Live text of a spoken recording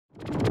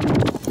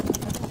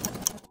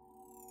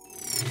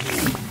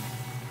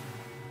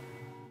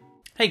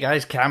Hey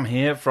guys, Cam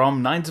here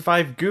from 9 to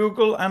 5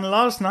 Google, and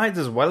last night,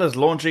 as well as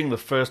launching the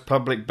first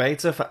public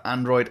beta for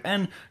Android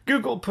N,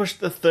 Google pushed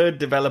the third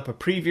developer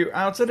preview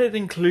out, and it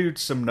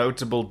includes some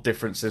notable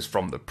differences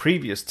from the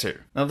previous two.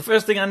 Now the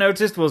first thing I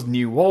noticed was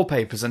new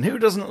wallpapers, and who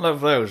doesn't love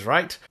those,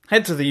 right?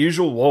 Head to the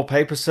usual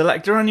wallpaper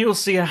selector and you'll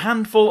see a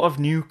handful of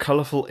new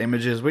colourful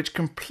images which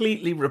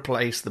completely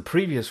replace the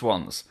previous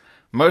ones.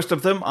 Most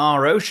of them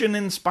are ocean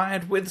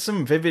inspired with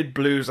some vivid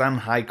blues and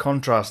high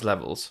contrast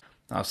levels.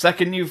 Our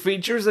second new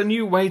feature is a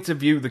new way to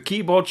view the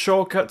keyboard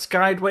shortcuts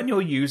guide when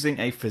you're using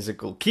a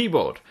physical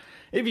keyboard.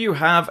 If you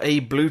have a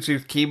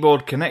Bluetooth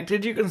keyboard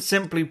connected, you can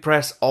simply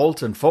press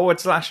Alt and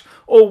 //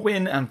 or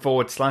Win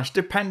and /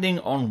 depending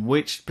on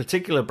which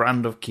particular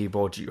brand of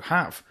keyboard you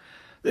have.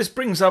 This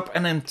brings up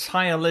an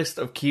entire list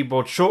of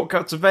keyboard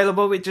shortcuts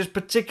available, which is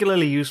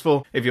particularly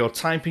useful if you're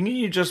typing and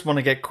you just want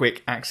to get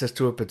quick access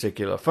to a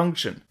particular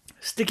function.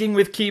 Sticking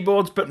with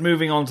keyboards but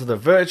moving on to the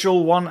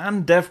virtual one,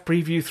 and Dev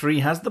Preview 3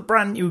 has the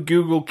brand new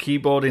Google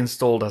keyboard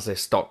installed as a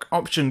stock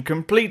option,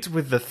 complete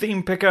with the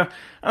theme picker,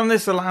 and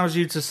this allows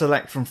you to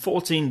select from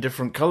 14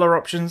 different color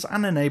options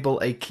and enable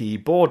a key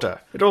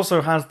border. It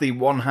also has the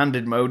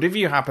one-handed mode if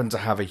you happen to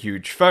have a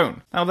huge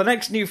phone. Now the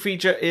next new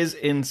feature is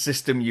in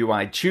System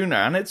UI Tuner,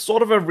 and it's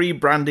sort of a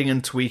rebranding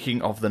and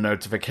tweaking of the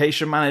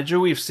notification manager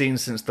we've seen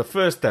since the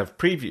first Dev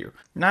Preview.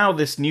 Now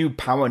this new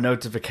power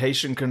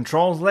notification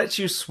control lets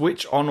you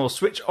switch on or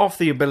switch off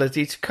the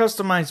ability to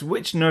customize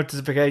which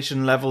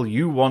notification level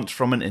you want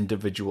from an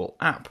individual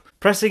app.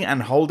 Pressing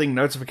and holding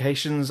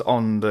notifications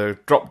on the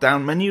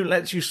drop-down menu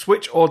lets you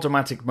switch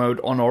automatic mode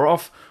on or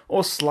off,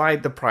 or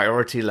slide the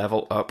priority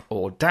level up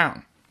or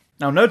down.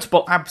 Now,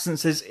 notable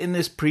absences in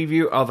this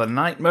preview are the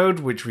night mode,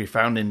 which we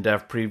found in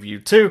Dev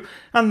Preview 2,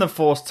 and the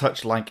Force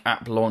Touch-like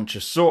app launcher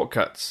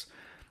shortcuts.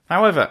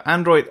 However,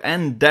 Android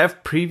N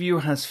Dev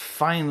Preview has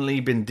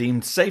finally been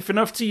deemed safe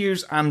enough to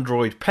use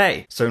Android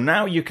Pay, so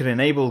now you can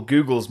enable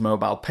Google's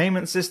mobile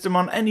payment system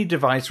on any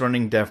device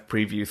running Dev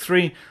Preview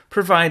 3,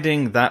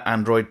 providing that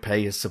Android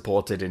Pay is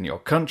supported in your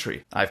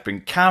country. I've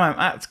been Cam, I'm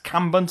at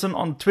CamBunton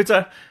on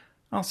Twitter.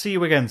 I'll see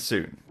you again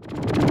soon.